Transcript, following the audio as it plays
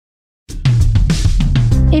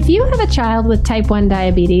If you have a child with type 1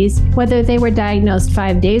 diabetes, whether they were diagnosed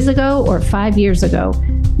 5 days ago or 5 years ago,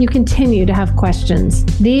 you continue to have questions.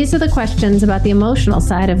 These are the questions about the emotional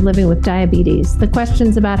side of living with diabetes, the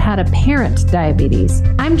questions about how to parent diabetes.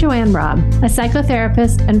 I'm Joanne Robb, a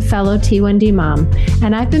psychotherapist and fellow T1D mom,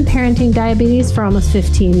 and I've been parenting diabetes for almost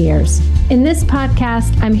 15 years. In this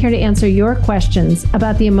podcast, I'm here to answer your questions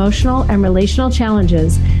about the emotional and relational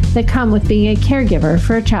challenges that come with being a caregiver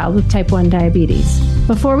for a child with type 1 diabetes.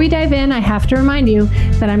 Before we dive in, I have to remind you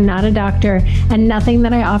that I'm not a doctor and nothing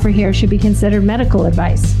that I offer here should be considered medical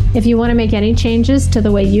advice. If you want to make any changes to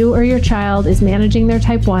the way you or your child is managing their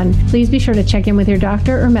type 1, please be sure to check in with your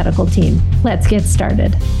doctor or medical team. Let's get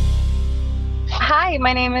started. Hi,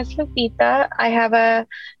 my name is Lupita. I have a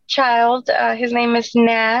child. His name is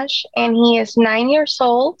Nash, and he is 9 years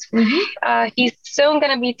old. He's soon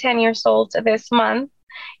going to be 10 years old this month.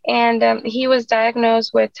 And he was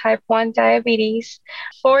diagnosed with type 1 diabetes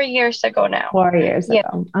 4 years ago now. 4 years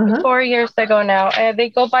ago. 4 years ago now. They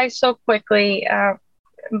go by so quickly.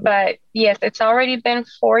 But yes, it's already been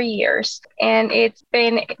 4 years, and it's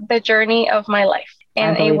been the journey of my life.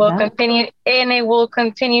 And it will continue, and it will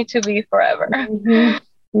continue to be forever.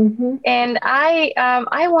 And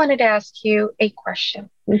I wanted to ask you a question.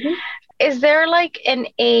 Is there like an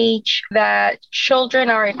age that children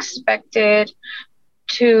are expected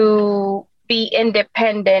to be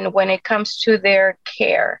independent when it comes to their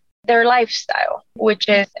care, their lifestyle, which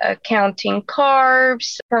is counting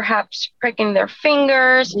carbs, perhaps pricking their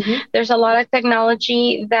fingers? There's a lot of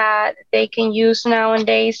technology that they can use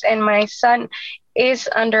nowadays, and my son is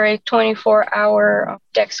under a 24-hour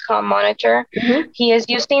Dexcom monitor. He is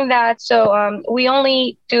using that. So we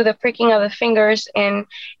only do the pricking of the fingers in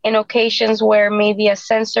occasions where maybe a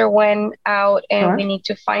sensor went out and we need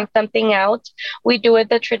to find something out. We do it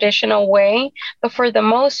the traditional way. But for the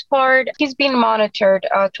most part, he's being monitored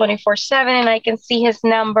 24/7, and I can see his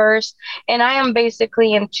numbers. And I am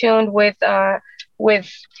basically in tune with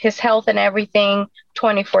his health and everything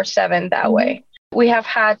 24/7 that way. We have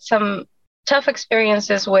had some tough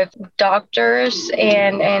experiences with doctors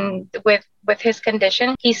and with his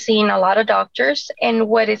condition. He's seen a lot of doctors, and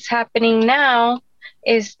what is happening now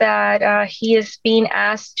is that he is being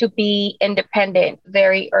asked to be independent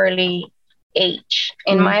very early age,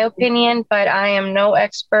 in my opinion, but I am no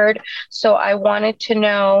expert. So I wanted to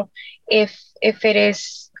know if it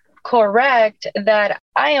is correct that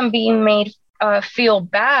I am being made feel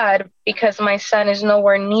bad because my son is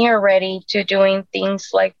nowhere near ready to doing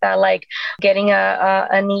things like that, like getting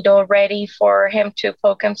a needle ready for him to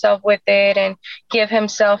poke himself with it and give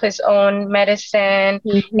himself his own medicine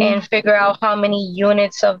and figure out how many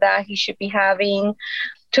units of that he should be having.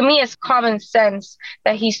 To me, it's common sense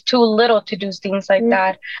that he's too little to do things like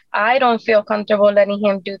that. I don't feel comfortable letting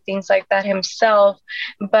him do things like that himself,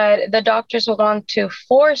 but the doctors want to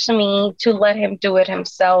force me to let him do it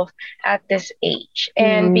himself at this age.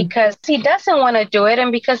 And because he doesn't want to do it,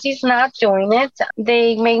 and because he's not doing it,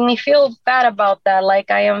 they make me feel bad about that.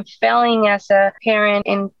 Like I am failing as a parent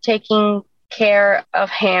in taking care of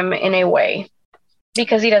him in a way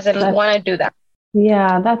because he doesn't want to do that.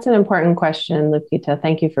 Yeah, that's an important question, Lupita.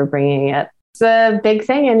 Thank you for bringing it. It's a big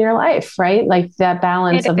thing in your life, right? Like that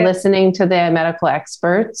balance of listening to the medical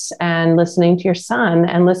experts and listening to your son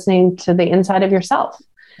and listening to the inside of yourself,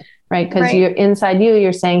 right? Because you're inside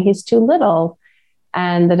you're saying he's too little.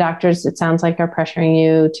 And the doctors, it sounds like, are pressuring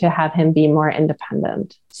you to have him be more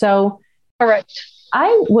independent. So correct.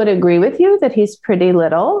 I would agree with you that he's pretty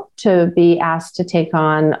little to be asked to take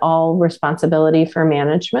on all responsibility for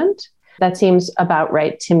management. That seems about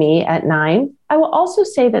right to me at 9. I will also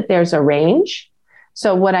say that there's a range.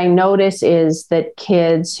 So what I notice is that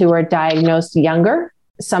kids who are diagnosed younger,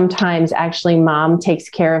 sometimes actually mom takes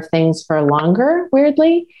care of things for longer,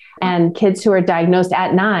 weirdly. And kids who are diagnosed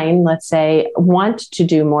at 9, let's say, want to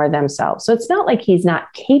do more themselves. So it's not like he's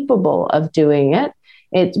not capable of doing it.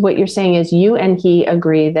 It's what you're saying is you and he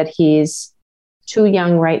agree that he's too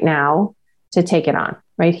young right now to take it on.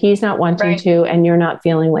 Right? He's not wanting to, and you're not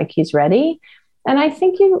feeling like he's ready. And I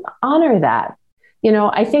think you honor that. You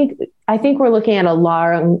know, I think we're looking at a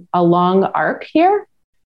long arc here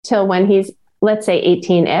till when he's, let's say,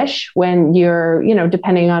 18-ish, when you're,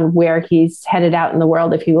 depending on where he's headed out in the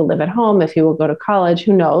world, if he will live at home, if he will go to college,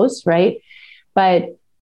 who knows, right? But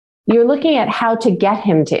you're looking at how to get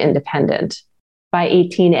him to independent by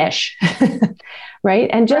 18-ish.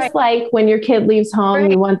 Right. And just like when your kid leaves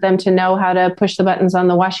home, you want them to know how to push the buttons on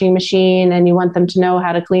the washing machine and you want them to know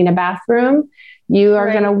how to clean a bathroom. You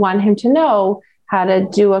are going to want him to know how to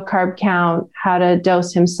do a carb count, how to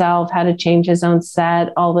dose himself, how to change his own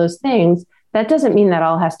set, all those things. That doesn't mean that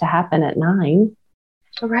all has to happen at 9.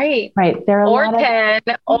 Right. Right. There are a Or lot of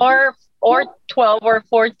 10 or 12 or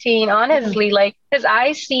 14, honestly, like, because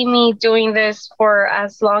I see me doing this for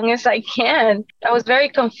as long as I can. I was very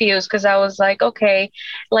confused because I was like, okay,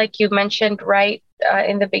 like you mentioned, right,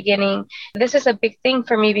 in the beginning, this is a big thing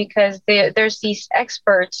for me because there's these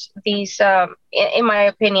experts, these, in my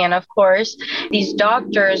opinion, of course, these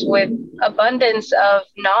doctors with abundance of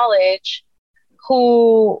knowledge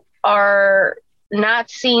who are not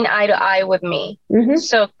seeing eye to eye with me.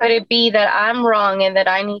 So could it be that I'm wrong and that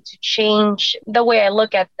I need to change the way I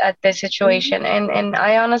look at this situation? And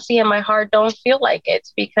I honestly in my heart don't feel like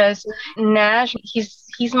it's because Nash,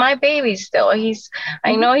 he's my baby still.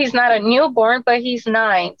 I know he's not a newborn, but he's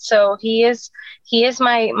 9. So he is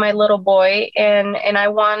my little boy, and I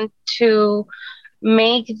want to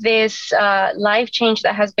make this life change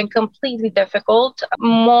that has been completely difficult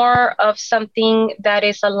more of something that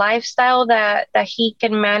is a lifestyle that he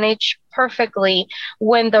can manage perfectly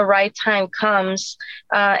when the right time comes.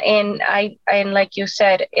 And like you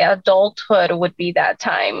said, adulthood would be that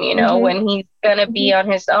time, when he's gonna be on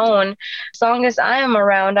his own. As long as I am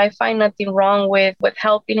around, I find nothing wrong with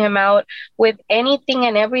helping him out with anything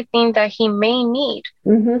and everything that he may need.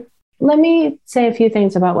 Let me say a few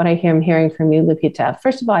things about what I'm hearing from you, Lupita.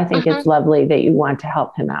 First of all, I think it's lovely that you want to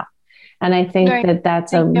help him out. And I think that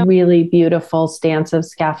that's a really beautiful stance of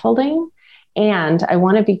scaffolding. And I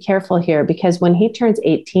want to be careful here because when he turns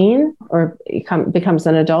 18 or becomes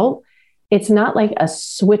an adult, it's not like a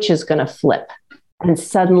switch is going to flip and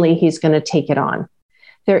suddenly he's going to take it on.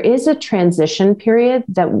 There is a transition period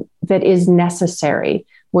that is necessary,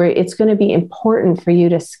 where it's going to be important for you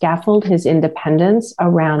to scaffold his independence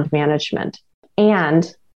around management.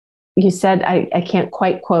 And you said, I can't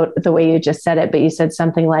quite quote the way you just said it, but you said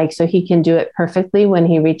something like, so he can do it perfectly when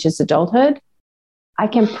he reaches adulthood. I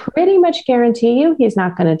can pretty much guarantee you he's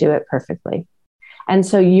not going to do it perfectly. And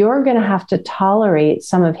so you're going to have to tolerate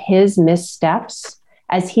some of his missteps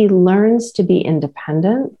as he learns to be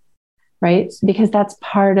independent, right? Because that's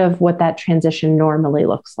part of what that transition normally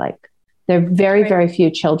looks like. There are very, very few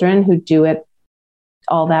children who do it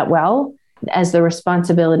all that well as the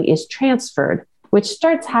responsibility is transferred, which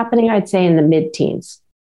starts happening, I'd say, in the mid-teens,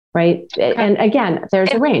 right? Okay. And again,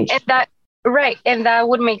 there's a range. And that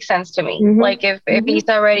would make sense to me. Like if he's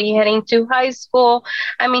already heading to high school,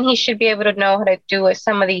 I mean, he should be able to know how to do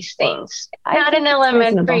some of these things. Not an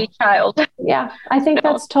elementary child. Yeah, I think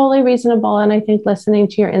that's totally reasonable. And I think listening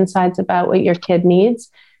to your insights about what your kid needs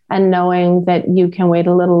and knowing that you can wait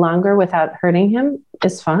a little longer without hurting him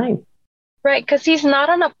is fine. Right, because he's not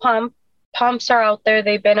on a pump. Pumps are out there.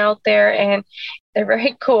 They've been out there and they're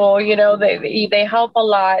very cool. They help a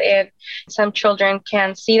lot. And some children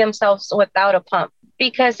can see themselves without a pump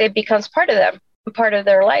because it becomes part of them, part of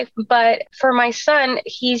their life. But for my son,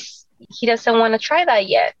 he doesn't want to try that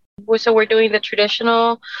yet. So we're doing the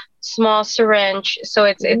traditional small syringe. So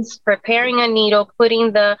it's preparing a needle,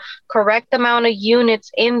 putting the correct amount of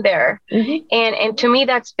units in there. And to me,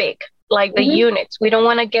 that's big, like the units. We don't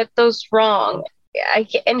want to get those wrong.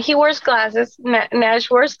 And he wears glasses.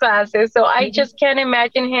 Nash wears glasses. So I just can't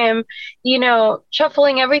imagine him,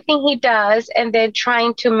 shuffling everything he does and then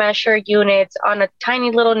trying to measure units on a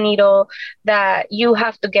tiny little needle that you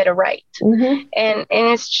have to get it right. And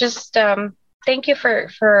it's just, thank you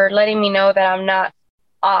for letting me know that I'm not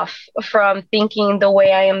off from thinking the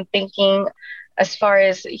way I am thinking, as far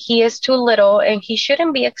as he is too little and he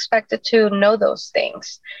shouldn't be expected to know those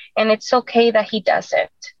things. And it's okay that he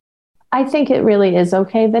doesn't. I think it really is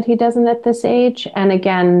okay that he doesn't at this age. And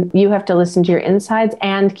again, you have to listen to your insides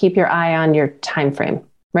and keep your eye on your time frame,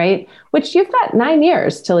 right? Which you've got 9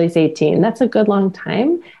 years till he's 18. That's a good long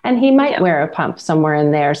time. And he might wear a pump somewhere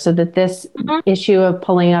in there so that this issue of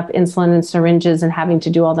pulling up insulin and syringes and having to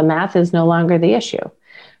do all the math is no longer the issue,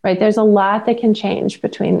 right? There's a lot that can change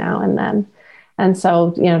between now and then. And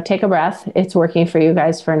so, take a breath. It's working for you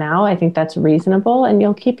guys for now. I think that's reasonable. And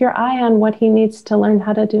you'll keep your eye on what he needs to learn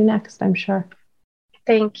how to do next, I'm sure.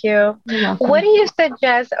 Thank you. What do you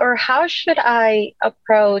suggest, or how should I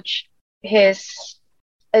approach his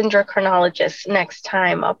endocrinologist next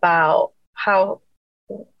time about how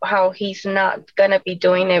he's not going to be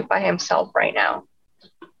doing it by himself right now?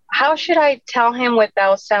 How should I tell him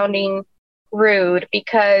without sounding rude?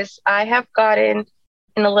 Because I have gotten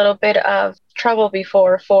in a little bit of trouble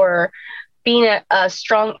before for being a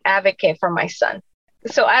strong advocate for my son.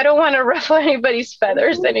 So I don't want to ruffle anybody's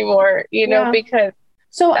feathers anymore, because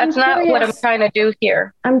that's not what I'm trying to do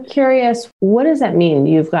here. I'm curious, what does that mean?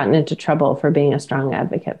 You've gotten into trouble for being a strong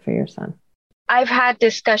advocate for your son? I've had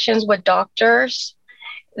discussions with doctors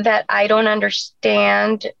that I don't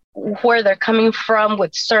understand where they're coming from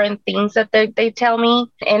with certain things that they tell me.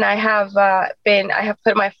 And I have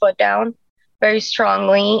put my foot down very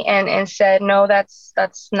strongly and said, no, that's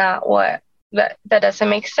not what, that doesn't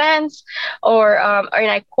make sense. And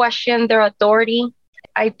I question their authority.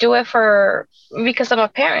 I do it because I'm a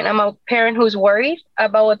parent. I'm a parent who's worried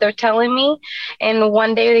about what they're telling me. And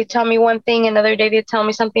one day they tell me one thing, another day they tell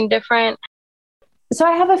me something different. So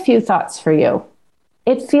I have a few thoughts for you.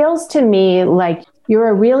 It feels to me like you're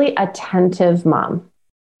a really attentive mom,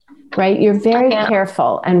 right? You're very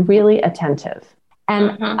careful and really attentive.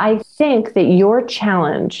 And I think that your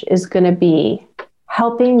challenge is going to be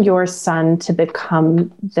helping your son to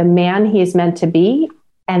become the man he's meant to be.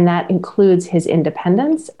 And that includes his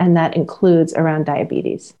independence, and that includes around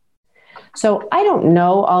diabetes. So I don't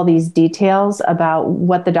know all these details about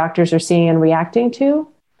what the doctors are seeing and reacting to,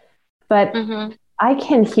 but I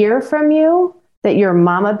can hear from you that your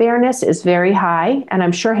mama bearness is very high. And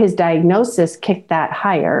I'm sure his diagnosis kicked that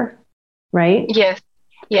higher, right? Yes.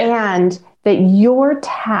 And that your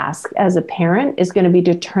task as a parent is going to be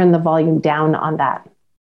to turn the volume down on that,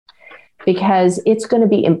 because it's going to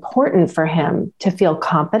be important for him to feel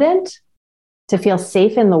competent, to feel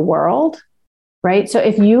safe in the world, right? So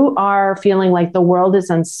if you are feeling like the world is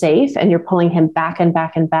unsafe and you're pulling him back and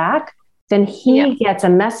back and back, then he gets a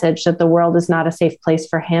message that the world is not a safe place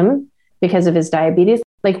for him because of his diabetes.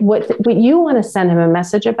 Like what you want to send him a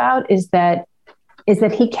message about is that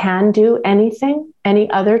he can do anything any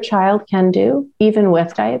other child can do, even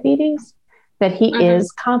with diabetes, that he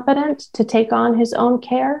is competent to take on his own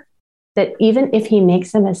care, that even if he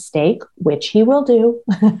makes a mistake, which he will do,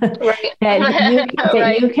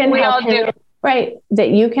 that you can help him, right?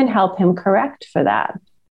 That you can help him correct for that,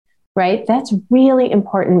 right? That's really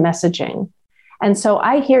important messaging. And so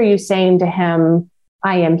I hear you saying to him,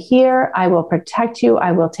 I am here, I will protect you,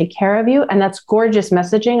 I will take care of you. And that's gorgeous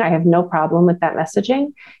messaging. I have no problem with that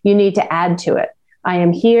messaging. You need to add to it. I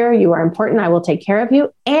am here, you are important, I will take care of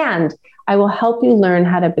you. And I will help you learn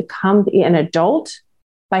how to become an adult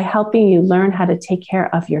by helping you learn how to take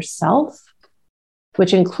care of yourself,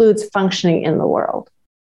 which includes functioning in the world,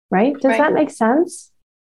 right? Does that make sense?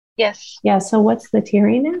 Yes. Yeah, so what's the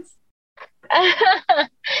teariness?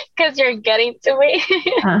 Because you're getting to me.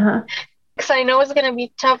 Because I know it's going to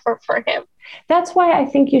be tougher for him. That's why I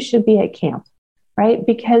think you should be at camp, right?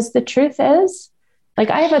 Because the truth is, like,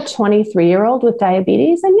 I have a 23-year-old with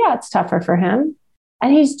diabetes, and yeah, it's tougher for him.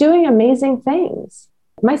 And he's doing amazing things.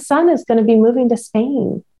 My son is going to be moving to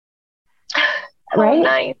Spain, right? Oh,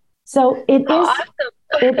 nice. So it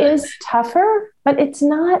is tougher, but it's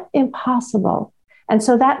not impossible. And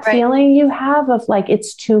so that feeling you have of like,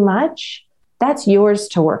 it's too much, that's yours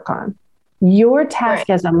to work on. Your task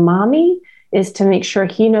as a mommy is to make sure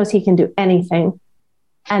he knows he can do anything.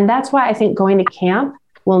 And that's why I think going to camp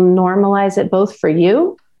will normalize it both for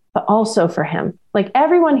you, but also for him. Like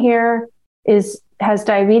everyone here has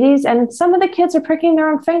diabetes, and some of the kids are pricking their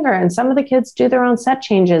own finger, and some of the kids do their own set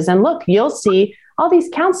changes. And look, you'll see all these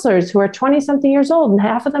counselors who are 20-something years old, and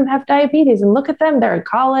half of them have diabetes. And look at them, they're in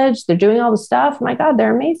college, they're doing all the stuff. My God,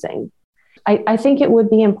 they're amazing. I think it would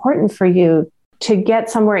be important for you to get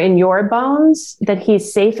somewhere in your bones that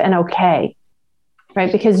he's safe and okay,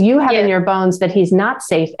 right? Because you have in your bones that he's not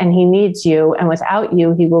safe and he needs you. And without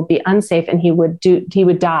you, he will be unsafe and he would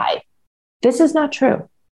die. This is not true.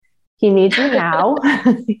 He needs you now.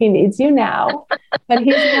 He needs you now, but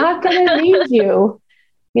he's not going to need you,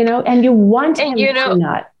 and you want him to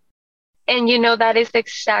not. And that is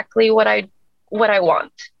exactly what I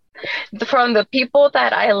want from the people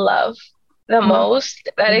that I love the most.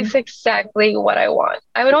 That is exactly what I want.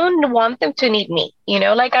 I don't want them to need me,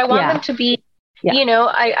 like I want them to be,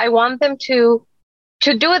 I want them to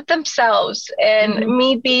do it themselves and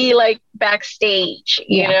me be like backstage,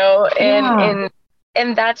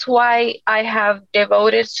 and that's why I have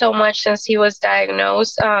devoted so much since he was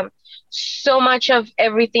diagnosed, so much of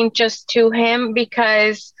everything just to him,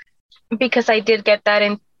 because I did get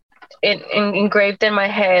that engraved in my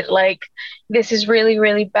head. Like, this is really,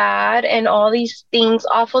 really bad. And all these things,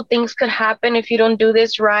 awful things could happen if you don't do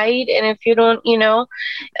this right. And if you don't,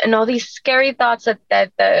 and all these scary thoughts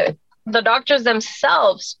that the doctors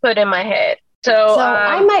themselves put in my head. So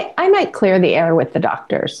I might clear the air with the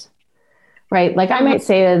doctors. Right? Like I might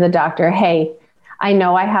say to the doctor, hey, I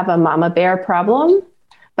know I have a mama bear problem,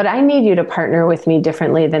 but I need you to partner with me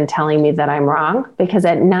differently than telling me that I'm wrong. Because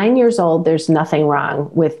at 9 years old, there's nothing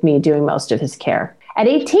wrong with me doing most of his care. At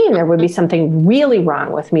 18, there would be something really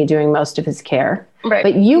wrong with me doing most of his care. Right.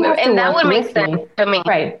 But you have to work with me. To me.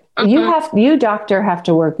 Right. You doctor have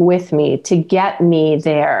to work with me to get me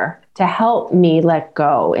there, to help me let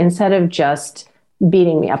go instead of just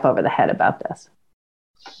beating me up over the head about this.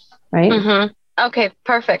 Right? Mm-hmm. Okay,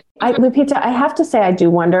 perfect. Lupita, I have to say, I do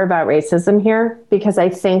wonder about racism here, because I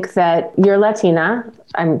think that you're Latina,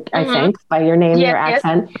 I think, by your name, your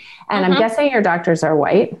accent. Yes. And I'm guessing your doctors are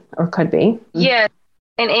white, or could be. Yes,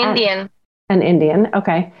 and Indian. An Indian,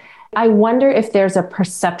 okay. I wonder if there's a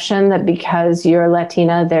perception that because you're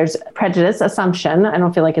Latina, there's prejudice, assumption. I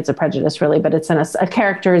don't feel like it's a prejudice really, but it's a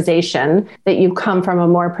characterization that you come from a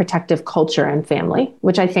more protective culture and family,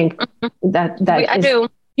 which I think I do.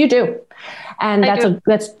 You do. And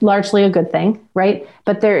that's largely a good thing, right?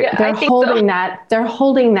 But they're holding they're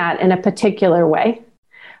holding that in a particular way,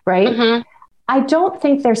 right? Mm-hmm. I don't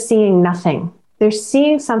think they're seeing nothing. They're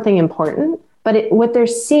seeing something important, but what they're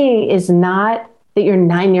seeing is not that your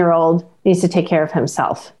 9-year-old needs to take care of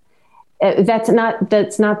himself. That's not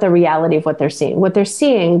the reality of what they're seeing. What they're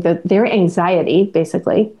seeing, their anxiety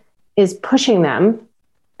basically is pushing them,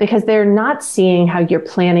 because they're not seeing how you're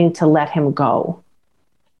planning to let him go.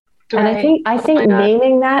 Right. And I think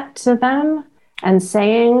naming that to them and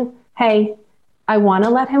saying, hey, I want to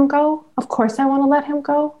let him go. Of course I want to let him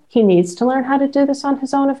go. He needs to learn how to do this on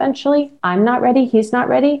his own eventually. I'm not ready. He's not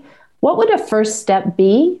ready. What would a first step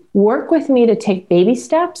be? Work with me to take baby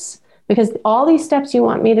steps, because all these steps you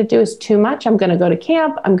want me to do is too much. I'm going to go to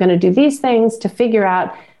camp. I'm going to do these things to figure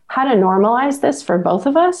out how to normalize this for both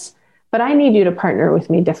of us. But I need you to partner with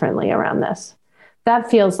me differently around this. That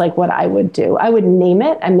feels like what I would do. I would name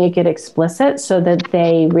it and make it explicit so that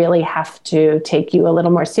they really have to take you a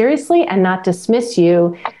little more seriously and not dismiss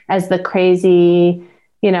you as the crazy,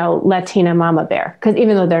 Latina mama bear. Because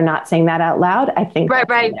even though they're not saying that out loud, I think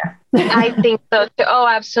that's in there. I think so too. Oh,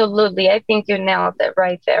 absolutely. I think you nailed it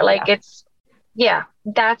right there. Like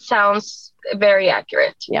that sounds very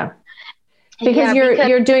accurate. Yeah. Because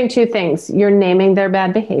you're doing two things. You're naming their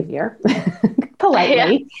bad behavior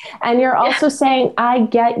politely. And you're also saying, I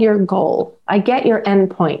get your goal. I get your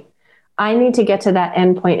end point. I need to get to that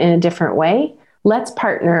end point in a different way. Let's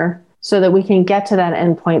partner so that we can get to that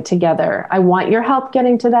end point together. I want your help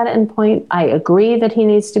getting to that end point. I agree that he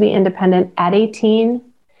needs to be independent at 18,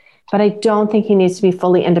 but I don't think he needs to be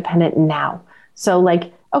fully independent now. So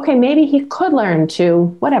okay, maybe he could learn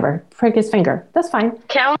to prick his finger. That's fine.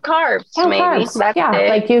 Count carbs, maybe. Carbs.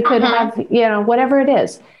 Like you could have, whatever it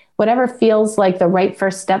is, whatever feels like the right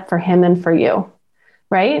first step for him and for you.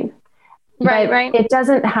 Right? Right. It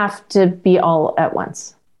doesn't have to be all at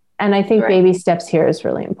once. And I think baby steps here is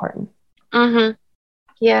really important. Mm-hmm.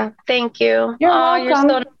 Yeah. Thank you. You're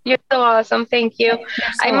welcome. You're so awesome. Thank you.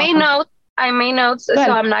 I made notes, so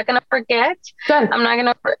I'm not going to forget. Good. I'm not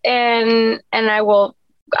going to, and I will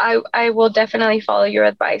definitely follow your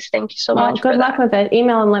advice. Thank you so much. Good luck with it.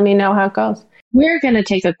 Email and let me know how it goes. We're going to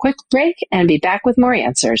take a quick break and be back with more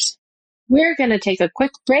answers.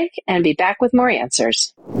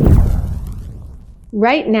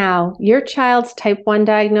 Right now, your child's type 1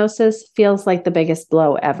 diagnosis feels like the biggest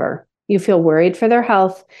blow ever. You feel worried for their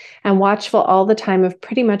health and watchful all the time of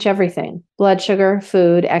pretty much everything: blood sugar,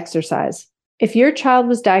 food, exercise. If your child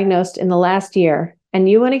was diagnosed in the last year and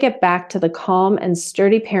you want to get back to the calm and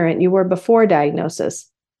sturdy parent you were before diagnosis,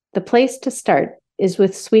 the place to start is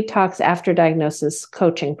with Sweet Talk's After Diagnosis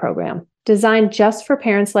coaching program. Designed just for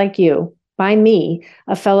parents like you, by me,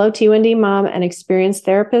 a fellow T1D mom and experienced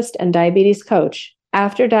therapist and diabetes coach,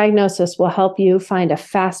 After Diagnosis will help you find a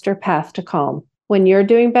faster path to calm. When you're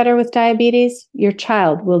doing better with diabetes, your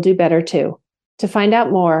child will do better too. To find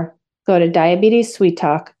out more, go to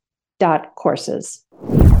diabetessweettalk.courses.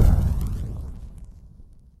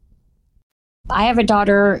 I have a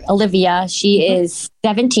daughter, Olivia. She is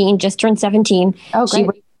 17, just turned 17. Oh, great. She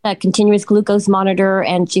wears a continuous glucose monitor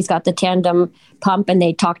and she's got the tandem pump and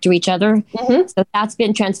they talk to each other. Mm-hmm. So that's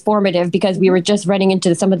been transformative because we were just running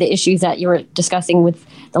into some of the issues that you were discussing with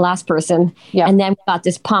the last person. Yeah. And then we got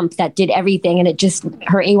this pump that did everything and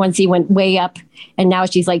her A1C went way up and now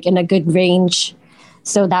she's in a good range.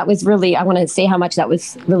 So that was really, I want to say how much that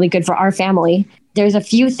was really good for our family. There's a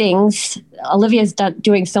few things. Olivia's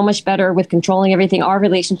doing so much better with controlling everything. Our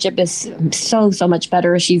relationship is so much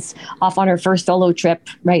better. She's off on her first solo trip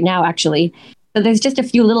right now, actually. So there's just a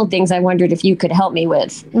few little things I wondered if you could help me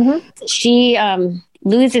with. Mm-hmm. She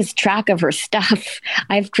loses track of her stuff.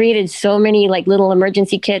 I've created so many little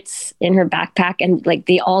emergency kits in her backpack and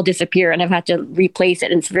they all disappear and I've had to replace it.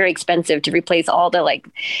 And it's very expensive to replace all the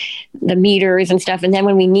meters and stuff. And then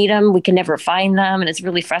when we need them, we can never find them. And it's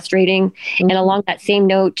really frustrating. Mm-hmm. And along that same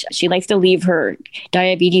note, she likes to leave her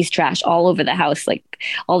diabetes trash all over the house,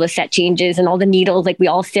 all the set changes and all the needles, we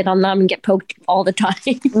all sit on them and get poked all the time.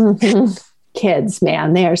 Mm-hmm. Kids,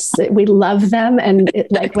 man, we love them. And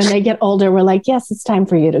when they get older, we're like, yes, it's time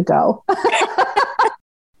for you to go.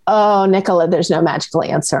 Oh, Nicola, there's no magical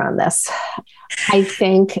answer on this. I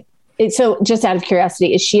think, so just out of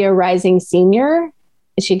curiosity, is she a rising senior?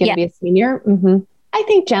 Is she going to be a senior? Mm-hmm. I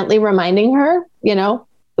think gently reminding her,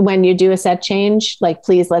 when you do a set change, like,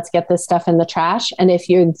 please, let's get this stuff in the trash. And if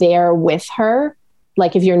you're there with her,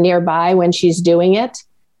 like if you're nearby when she's doing it,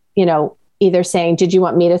 either saying, did you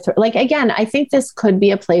want me to again, I think this could be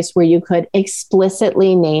a place where you could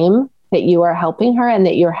explicitly name that you are helping her and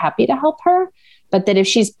that you're happy to help her. But that if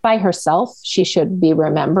she's by herself, she should be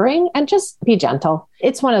remembering and just be gentle.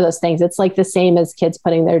 It's one of those things. It's like the same as kids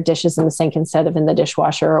putting their dishes in the sink instead of in the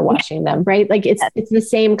dishwasher or washing them, right? Like it's the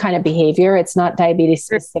same kind of behavior. It's not diabetes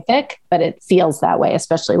specific, but it feels that way,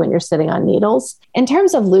 especially when you're sitting on needles. In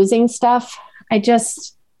terms of losing stuff, I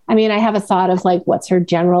have a thought of like, what's her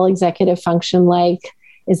general executive function like?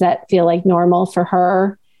 Does that feel like normal for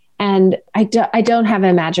her? And I don't have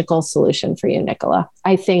a magical solution for you, Nicola.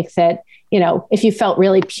 I think that, if you felt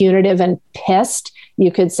really punitive and pissed,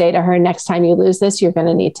 you could say to her, next time you lose this, you're going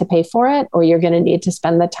to need to pay for it, or you're going to need to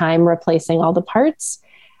spend the time replacing all the parts.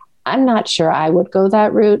 I'm not sure I would go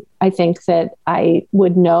that route. I think that I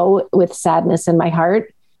would know with sadness in my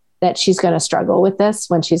heart that she's going to struggle with this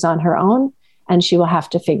when she's on her own, and she will have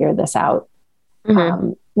to figure this out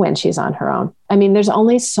when she's on her own. I mean, there's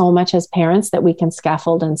only so much as parents that we can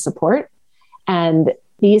scaffold and support. And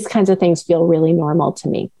these kinds of things feel really normal to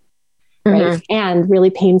me. Right. And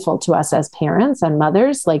really painful to us as parents and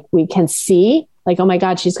mothers. Like we can see like, oh my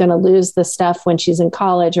God, she's going to lose the stuff when she's in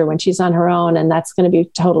college or when she's on her own. And that's going to be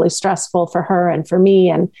totally stressful for her and for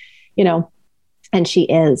me. And, and she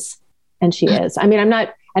is. I mean,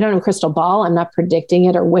 I don't have a crystal ball. I'm not predicting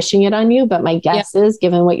it or wishing it on you, but my guess is,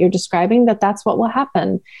 given what you're describing, that that's what will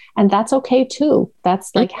happen. And that's okay too.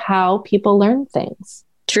 That's like how people learn things.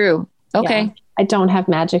 True. Okay. Yeah. I don't have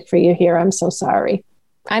magic for you here. I'm so sorry.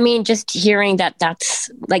 I mean, just hearing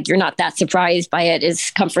that's like, you're not that surprised by it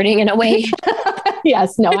is comforting in a way.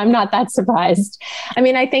 Yes, no, I'm not that surprised. I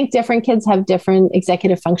mean, I think different kids have different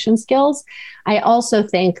executive function skills. I also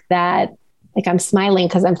think that, like, I'm smiling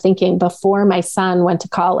because I'm thinking before my son went to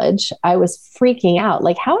college, I was freaking out.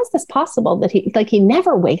 Like, how is this possible that he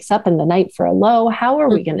never wakes up in the night for a low? How are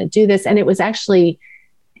we going to do this? And it was actually,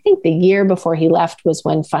 I think the year before he left was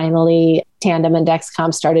when finally Tandem and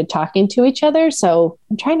Dexcom started talking to each other. So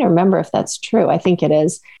I'm trying to remember if that's true. I think it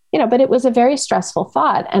is, but it was a very stressful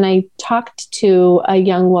thought. And I talked to a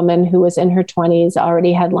young woman who was in her 20s,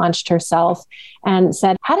 already had launched herself, and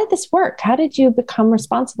said, how did this work? How did you become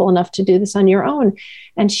responsible enough to do this on your own?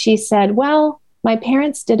 And she said, well, my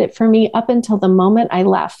parents did it for me up until the moment I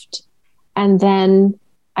left. And then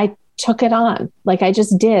I took it on. Like I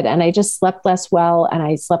just did. And I just slept less well and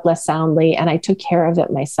I slept less soundly and I took care of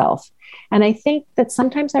it myself. And I think that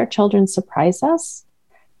sometimes our children surprise us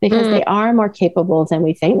because they are more capable than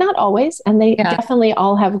we think. Not always. And they definitely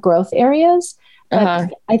all have growth areas.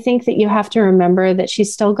 But I think that you have to remember that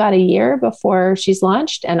she's still got a year before she's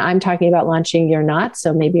launched. And I'm talking about launching, you're not.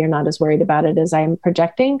 So maybe you're not as worried about it as I'm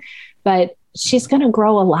projecting, but she's going to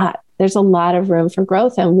grow a lot. There's a lot of room for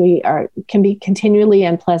growth. And we can be continually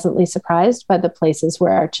and pleasantly surprised by the places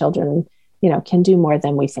where our children, can do more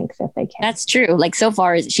than we think that they can. That's true. Like so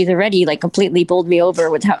far, she's already like completely bowled me over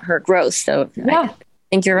with her growth. So yeah. I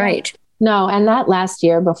think you're right. No. And that last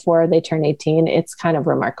year before they turn 18, it's kind of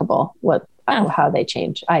remarkable how they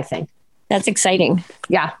change, I think. That's exciting.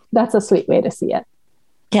 Yeah. That's a sweet way to see it.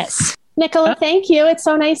 Yes. Nicola, thank you. It's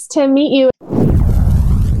so nice to meet you.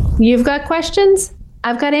 You've got questions?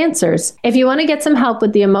 I've got answers. If you want to get some help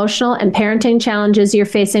with the emotional and parenting challenges you're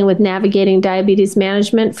facing with navigating diabetes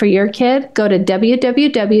management for your kid, go to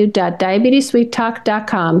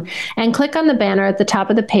www.diabetessweettalk.com and click on the banner at the top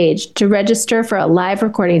of the page to register for a live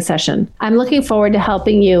recording session. I'm looking forward to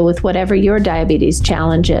helping you with whatever your diabetes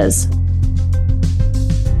challenge is.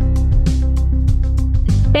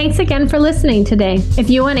 Thanks again for listening today. If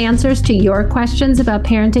you want answers to your questions about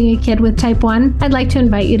parenting a kid with type 1, I'd like to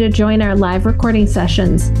invite you to join our live recording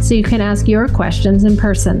sessions so you can ask your questions in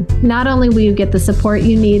person. Not only will you get the support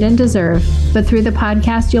you need and deserve, but through the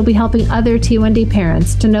podcast, you'll be helping other T1D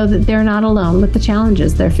parents to know that they're not alone with the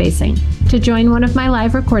challenges they're facing. To join one of my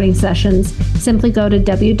live recording sessions, simply go to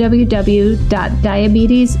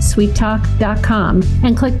www.diabetessweettalk.com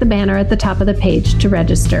and click the banner at the top of the page to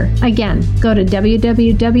register. Again, go to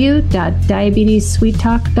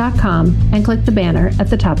www.diabetessweettalk.com and click the banner at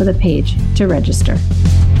the top of the page to register.